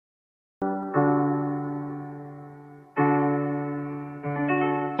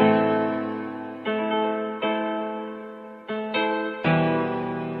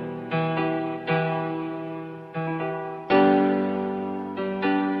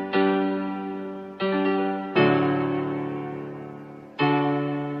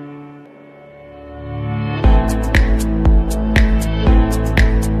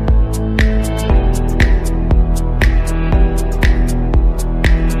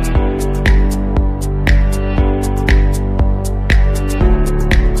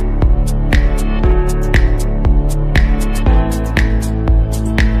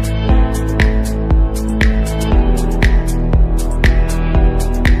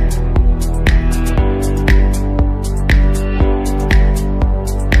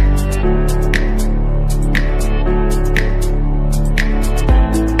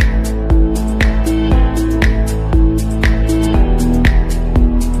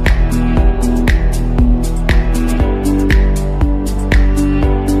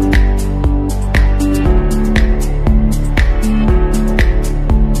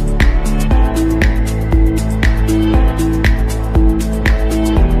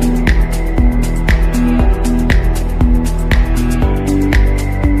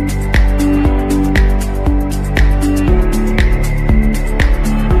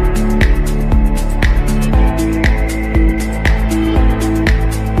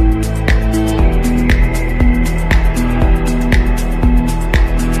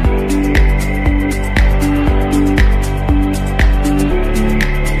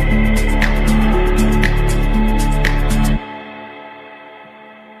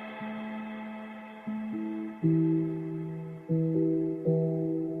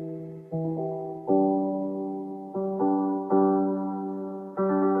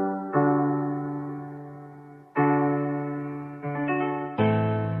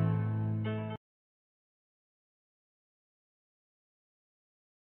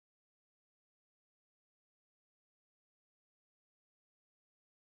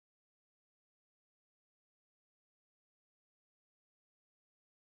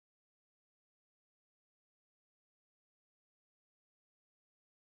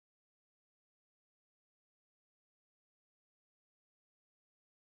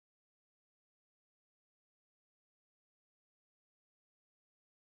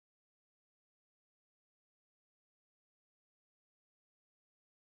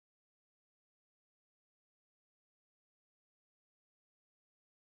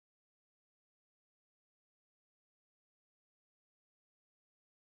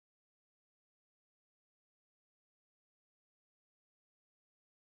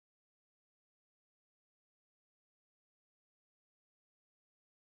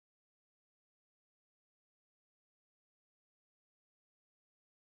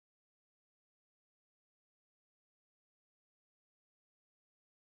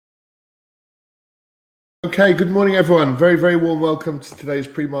Okay, good morning, everyone. Very, very warm welcome to today's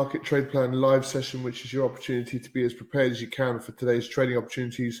pre-market trade plan live session, which is your opportunity to be as prepared as you can for today's trading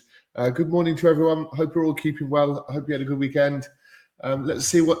opportunities. Good morning to everyone. Hope you're all keeping well. I hope you had a good weekend. Let's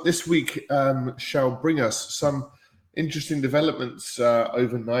see what this week shall bring us. Some interesting developments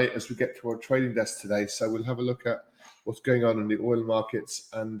overnight as we get to our trading desk today. So we'll have a look at what's going on in the oil markets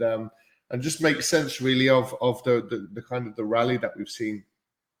and just make sense really of the kind of the rally that we've seen.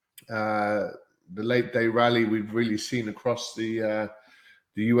 The late day rally we've really seen across the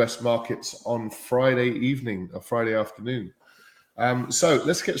US markets on Friday evening or Friday afternoon. So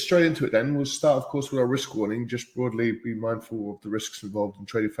let's get straight into it then. We'll start, of course, with our risk warning. Just broadly be mindful of the risks involved in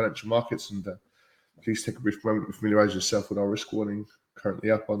trading financial markets, and please take a brief moment to familiarize yourself with our risk warning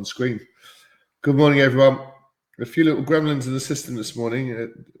currently up on the screen. Good morning, everyone. A few little gremlins in the system this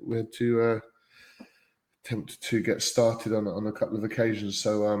morning. We had to attempt to get started on a couple of occasions,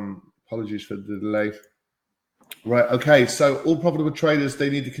 so apologies for the delay. Right, okay, so all profitable traders, they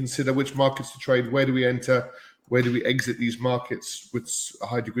need to consider which markets to trade, where do we enter, where do we exit these markets with a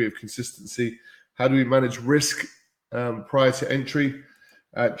high degree of consistency, how do we manage risk prior to entry,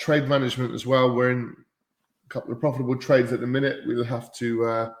 trade management as well. We're in a couple of profitable trades at the minute. We'll have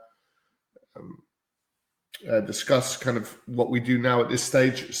to discuss kind of what we do now at this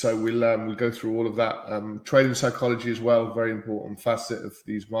stage. So we'll go through all of that. Trading psychology as well, very important facet of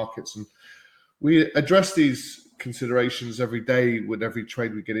these markets. And we address these considerations every day with every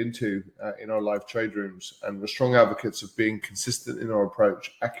trade we get into in our live trade rooms. And we're strong advocates of being consistent in our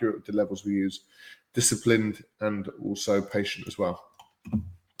approach, accurate with the levels we use, disciplined, and also patient as well.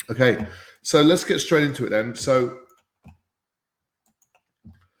 Okay, so let's get straight into it then. So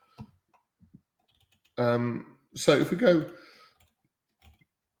if we go,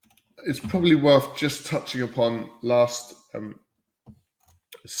 it's probably worth just touching upon last.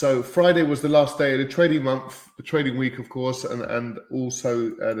 So Friday was the last day of the trading month, the trading week, of course, and also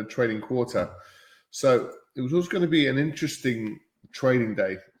the trading quarter. So it was also going to be an interesting trading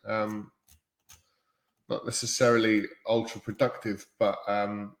day. Not necessarily ultra productive, but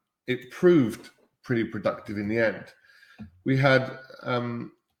it proved pretty productive in the end. We had,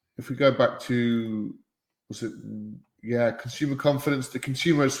 if we go back to, consumer confidence. The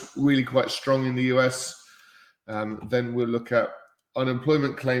consumer is really quite strong in the US. Then we'll look at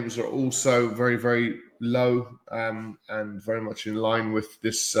unemployment claims are also very, very low and very much in line with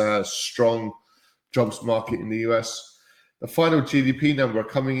this strong jobs market in the US. The final GDP number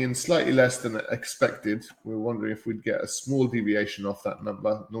coming in slightly less than expected. We're wondering if we'd get a small deviation off that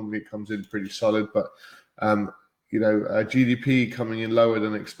number. Normally it comes in pretty solid, but GDP coming in lower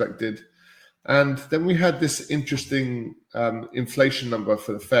than expected. And then we had this interesting inflation number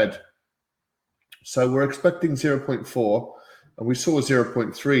for the Fed. So we're expecting 0.4 and we saw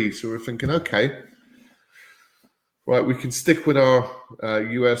 0.3. So we're thinking, okay, right, we can stick with our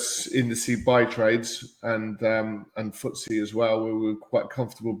US indice buy trades and FTSE as well, where we're quite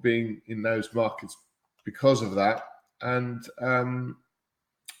comfortable being in those markets because of that. And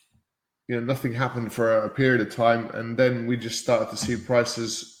nothing happened for a period of time, and then we just started to see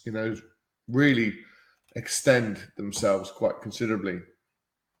prices, really extend themselves quite considerably.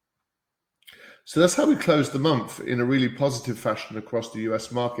 So that's how we closed the month in a really positive fashion across the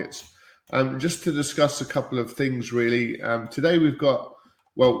US markets. Just to discuss a couple of things really. Today we've got,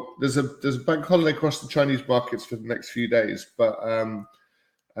 there's a bank holiday across the Chinese markets for the next few days, but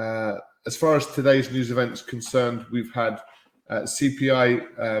as far as today's news event is concerned, we've had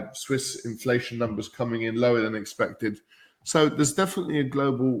CPI, Swiss inflation numbers coming in lower than expected. So there's definitely a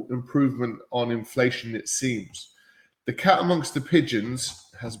global improvement on inflation, it seems. The cat amongst the pigeons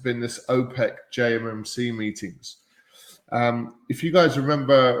has been this OPEC JMMC meetings. If you guys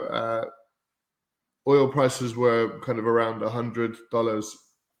remember, oil prices were kind of around $100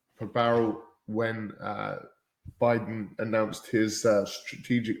 per barrel when Biden announced his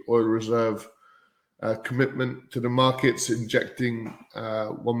strategic oil reserve commitment to the markets, injecting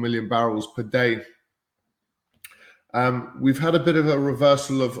 1 million barrels per day. We've had a bit of a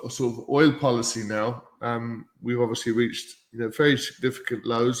reversal of sort of oil policy now. We've obviously reached very significant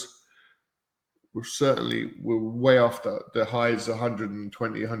lows. We're way off the highs, $120,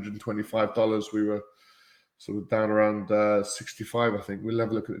 $125. We were sort of down around 65, I think. We'll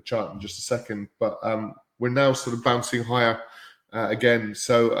have a look at the chart in just a second. But we're now sort of bouncing higher again.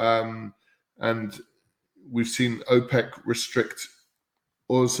 So, and we've seen OPEC restrict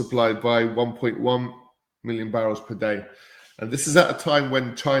oil supply by 1.1 million barrels per day. And this is at a time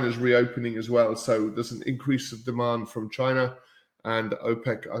when China's reopening as well. So there's an increase of demand from China, and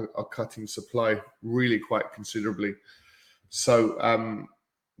OPEC are cutting supply really quite considerably. So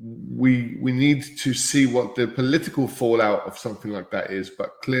we need to see what the political fallout of something like that is.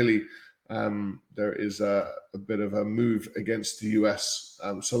 But clearly there is a bit of a move against the US.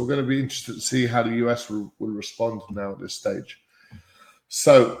 So we're going to be interested to see how the US will respond now at this stage.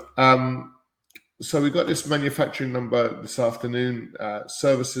 So we got this manufacturing number this afternoon.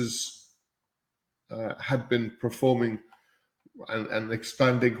 Services had been performing and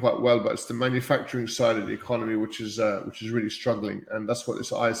expanding quite well, but it's the manufacturing side of the economy which is really struggling, and that's what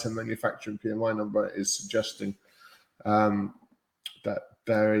this ISM manufacturing PMI number is suggesting, that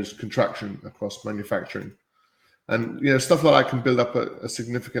there is contraction across manufacturing, and stuff like that can build up a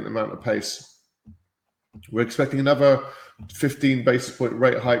significant amount of pace. We're expecting another 15 basis point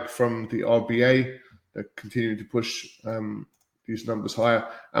rate hike from the RBA. They're continuing to push these numbers higher,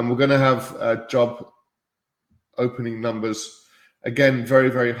 and we're going to have job opening numbers again very,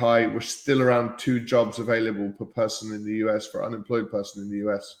 very high. We're still around 2 jobs available per person in the US for unemployed person in the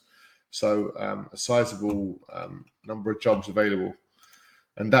US. So a sizable number of jobs available,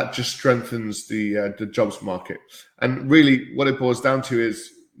 and that just strengthens the jobs market. And really, what it boils down to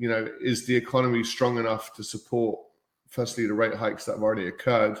is, is the economy strong enough to support, firstly, the rate hikes that have already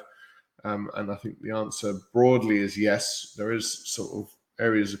occurred? And I think the answer broadly is yes. There is sort of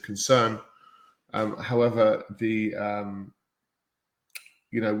areas of concern. However,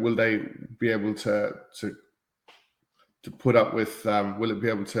 will they be able to put up with? Will it be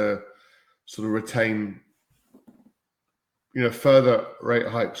able to sort of retain, further rate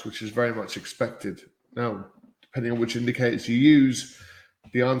hikes, which is very much expected? Now, depending on which indicators you use,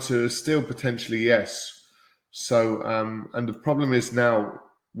 the answer is still potentially yes. So, and the problem is now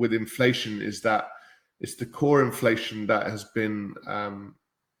with inflation is that it's the core inflation that has been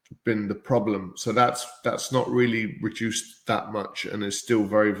the problem. So that's not really reduced that much, and is still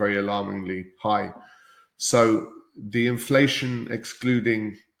very, very alarmingly high. So the inflation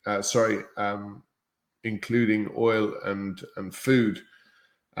including oil and food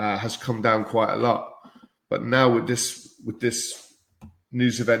has come down quite a lot. But now with this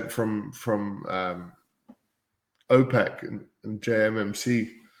news event from OPEC and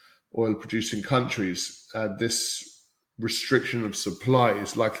JMMC oil producing countries, this restriction of supply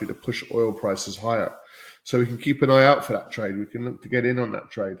is likely to push oil prices higher. So we can keep an eye out for that trade. We can look to get in on that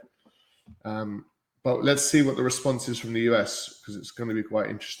trade. But let's see what the response is from the US, because it's going to be quite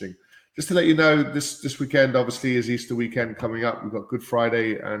interesting. Just to let you know, this weekend obviously is Easter weekend coming up. We've got Good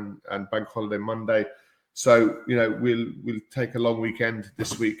Friday and Bank Holiday Monday. So, we'll take a long weekend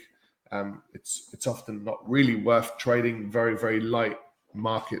this week. It's often not really worth trading very, very light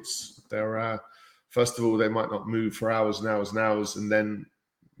markets. First of all, they might not move for hours and hours and hours, and then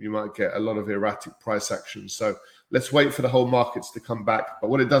you might get a lot of erratic price action. So let's wait for the whole markets to come back. But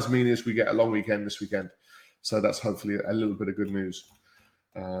what it does mean is we get a long weekend this weekend. So that's hopefully a little bit of good news,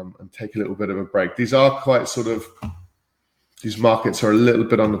 and take a little bit of a break. These markets are a little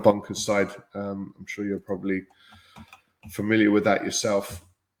bit on the bonkers side. I'm sure you're probably familiar with that yourself.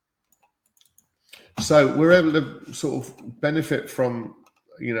 So we're able to sort of benefit from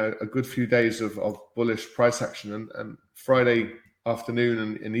a good few days of bullish price action, and Friday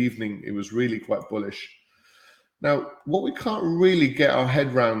afternoon and evening it was really quite bullish. Now, what we can't really get our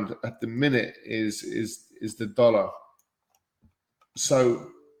head around at the minute is the dollar. So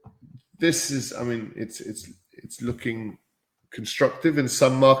this is, it's looking constructive in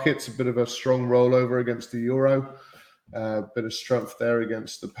some markets, a bit of a strong rollover against the euro, a bit of strength there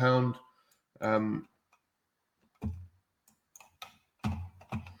against the pound.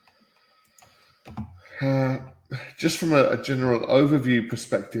 Just from a general overview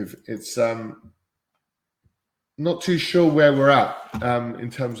perspective, it's not too sure where we're at in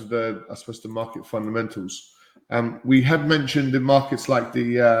terms of the market fundamentals. We had mentioned in markets like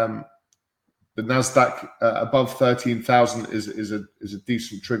the Nasdaq above 13,000 is a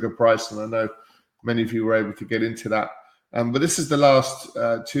decent trigger price, and I know many of you were able to get into that. But this is the last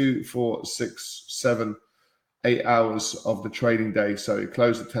 2, 4, 6, 7, 8 hours of the trading day. So it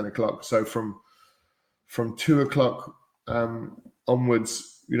closed at 10 o'clock. So from 2 o'clock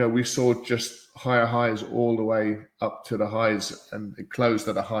onwards, we saw just higher highs all the way up to the highs, and it closed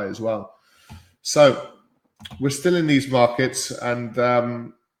at a high as well. So we're still in these markets,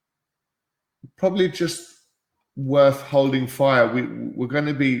 and probably just worth holding fire. We're going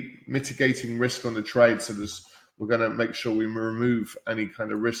to be mitigating risk on the trade, so we're going to make sure we remove any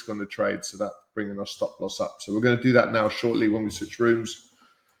kind of risk on the trade, so that bringing our stop loss up. So we're going to do that now shortly when we switch rooms.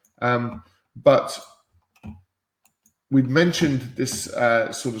 But we've mentioned this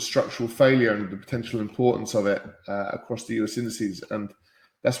sort of structural failure and the potential importance of it across the US indices, and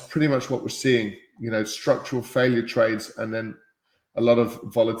that's pretty much what we're seeing. Structural failure trades, and then a lot of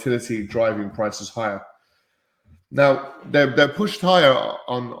volatility driving prices higher. Now they're pushed higher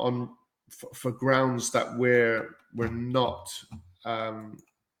for grounds that we're not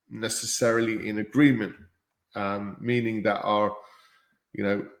necessarily in agreement, meaning that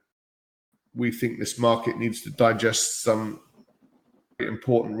we think this market needs to digest some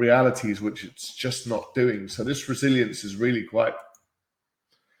important realities, which it's just not doing. So this resilience is really quite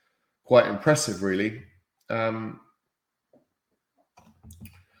impressive, really.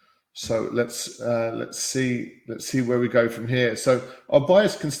 So let's see where we go from here. So our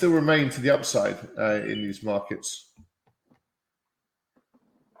bias can still remain to the upside in these markets.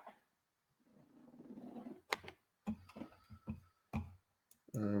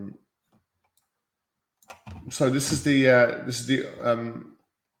 So this is the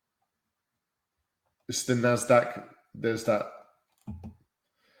Nasdaq. There's that.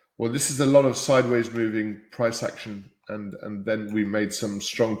 Well, this is a lot of sideways moving price action, and then we made some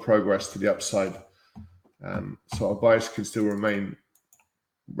strong progress to the upside. So our bias can still remain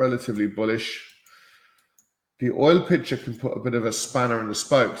relatively bullish. The oil picture can put a bit of a spanner in the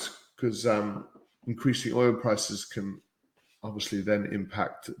spokes, because increasing oil prices can obviously then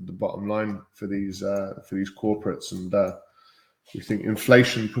impact the bottom line for these corporates, and we think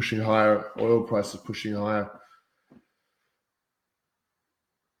inflation pushing higher, oil prices pushing higher,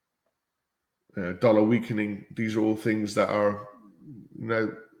 dollar weakening. These are all things that are,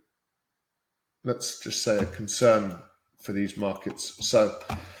 let's just say, a concern for these markets. So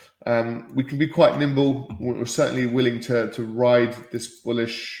we can be quite nimble. We're certainly willing to ride this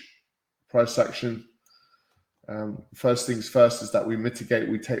bullish price action. First things first is that we mitigate,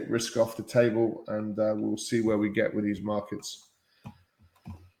 we take risk off the table, and we'll see where we get with these markets.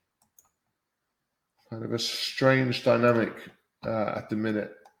 Kind of a strange dynamic at the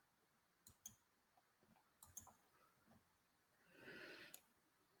minute.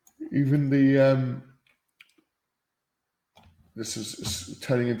 Even this is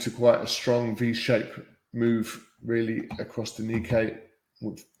turning into quite a strong V-shape move, really, across the Nikkei,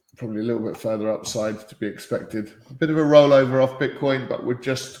 with probably a little bit further upside to be expected. A bit of a rollover off Bitcoin, but we're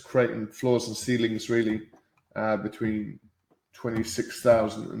just creating floors and ceilings, really, between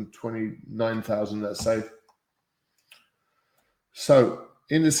 26,000 and 29,000, let's say. So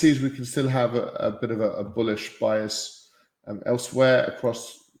indices, we can still have a bit of a bullish bias elsewhere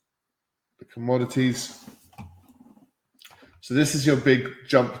across the commodities. So this is your big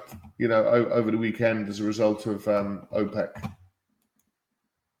jump, over the weekend as a result of OPEC.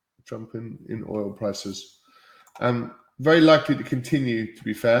 Jump in oil prices. Very likely to continue, to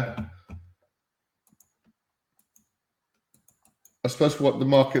be fair. I suppose what the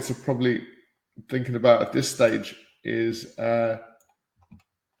markets are probably thinking about at this stage is the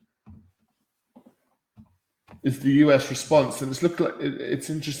US response, and it's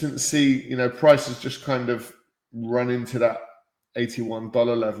interesting to see, prices just kind of run into that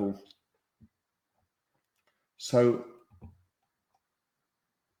 $81 level. So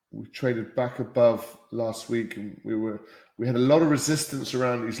we traded back above last week, and we had a lot of resistance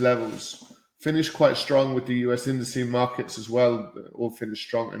around these levels. Finished quite strong with the US indices markets as well, all finished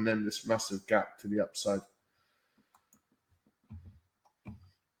strong, and then this massive gap to the upside.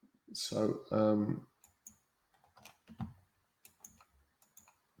 So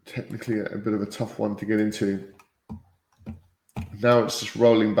technically a bit of a tough one to get into. Now it's just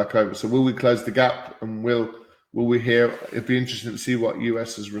rolling back over. So will we close the gap, and will will we hear? It'd be interesting to see what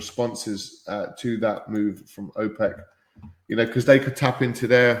US's response is to that move from OPEC. Because they could tap into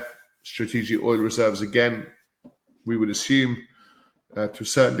their strategic oil reserves again, we would assume, to a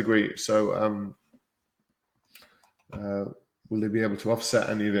certain degree. So will they be able to offset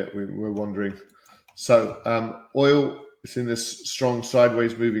any of it? We're wondering. So oil is in this strong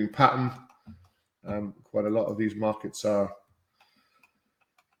sideways moving pattern. Quite a lot of these markets are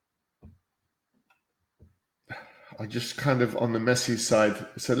just kind of on the messy side.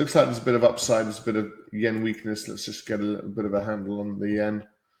 So it looks like there's a bit of upside, there's a bit of yen weakness. Let's just get a little bit of a handle on the yen.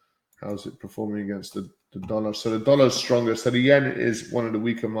 How's it performing against the dollar? So the dollar is stronger. So the yen is one of the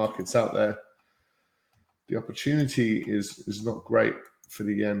weaker markets out there. The opportunity is not great for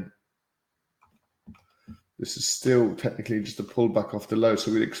the yen. This is still technically just a pullback off the low.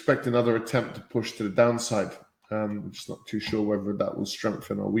 So we'd expect another attempt to push to the downside. I'm just not too sure whether that will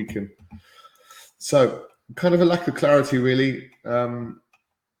strengthen or weaken. So kind of a lack of clarity, really,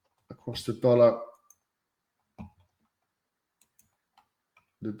 across the dollar.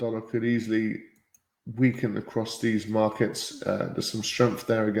 The dollar could easily weaken across these markets. There's some strength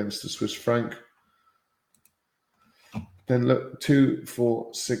there against the Swiss franc. Then look, 2,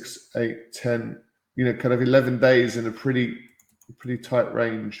 4, 6, 8, 10, kind of 11 days in a pretty tight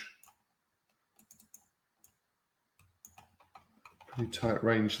range. Pretty tight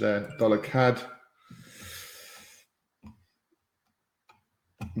range there. Dollar CAD.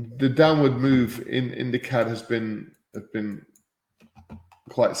 The downward move in the CAD has been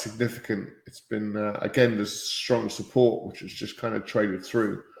quite significant. It's been again, there's strong support which has just kind of traded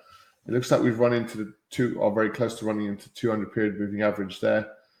through. It looks like we've run into very close to running into 200 period moving average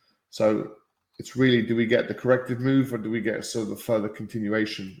there. So it's really, do we get the corrective move or do we get sort of a further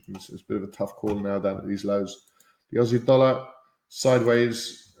continuation? It's a bit of a tough call now down at these lows. The Aussie dollar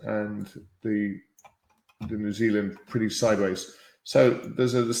sideways and the New Zealand pretty sideways. So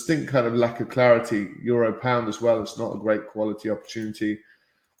there's a distinct kind of lack of clarity. Euro pound as well. It's not a great quality opportunity.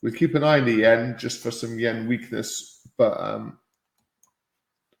 We'll keep an eye on the yen just for some yen weakness, but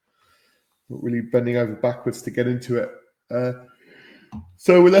not really bending over backwards to get into it.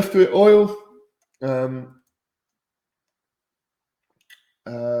 So we're left with oil, and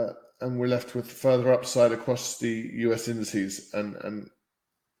we're left with further upside across the US indices, and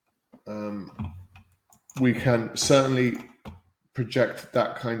we can certainly project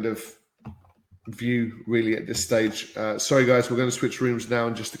that kind of view really at this stage. Sorry guys, we're going to switch rooms now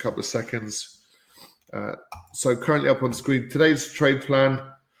in just a couple of seconds. So currently up on screen, today's trade plan.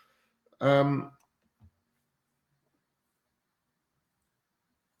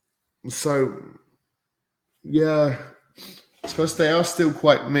 So yeah, I suppose they are still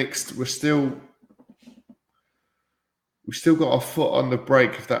quite mixed. We've still got our foot on the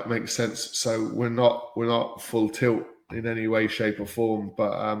brake, if that makes sense. So we're not full tilt in any way, shape, or form.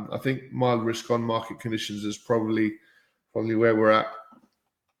 But I think mild risk on market conditions is probably where we're at.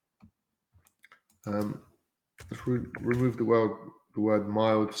 Let's remove the word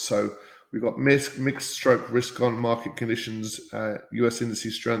mild. So we've got mixed stroke risk on market conditions, US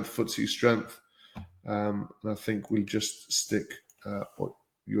indices strength, FTSE strength. And I think we'll just stick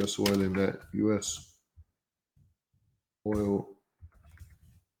US oil in there. US oil.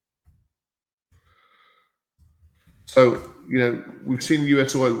 So, we've seen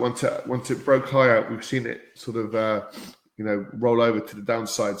US oil once it broke higher, we've seen it sort of, roll over to the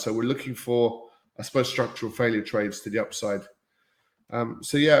downside. So we're looking for, I suppose, structural failure trades to the upside.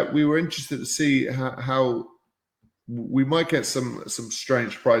 So yeah, we were interested to see how we might get some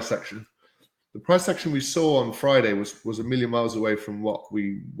strange price action. The price action we saw on Friday was a million miles away from what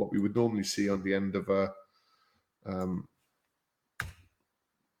we would normally see on the end of a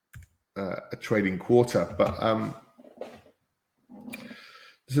trading quarter. But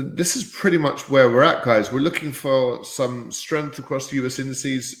so this is pretty much where we're at, guys. We're looking for some strength across the US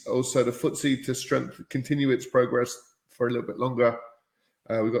indices, also the FTSE to continue its progress for a little bit longer.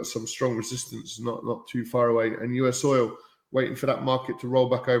 We've got some strong resistance not too far away, and US oil waiting for that market to roll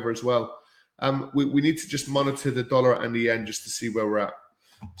back over as well. We need to just monitor the dollar and the yen just to see where we're at.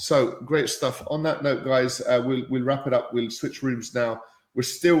 So great stuff. On that note, guys, we'll wrap it up. We'll switch rooms now. We're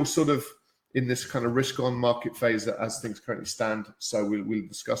still sort of in this kind of risk-on market phase as things currently stand. So we'll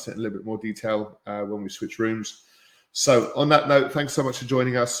discuss it in a little bit more detail when we switch rooms. So on that note, thanks so much for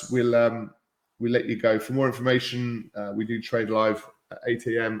joining us. We'll let you go. For more information, we do trade live at 8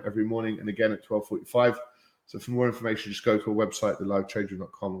 a.m. every morning and again at 12:45. So for more information, just go to our website,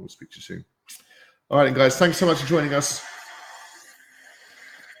 thelivetraderoom.com, and we'll speak to you soon. All right, guys, thanks so much for joining us.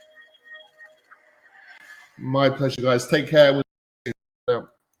 My pleasure, guys. Take care.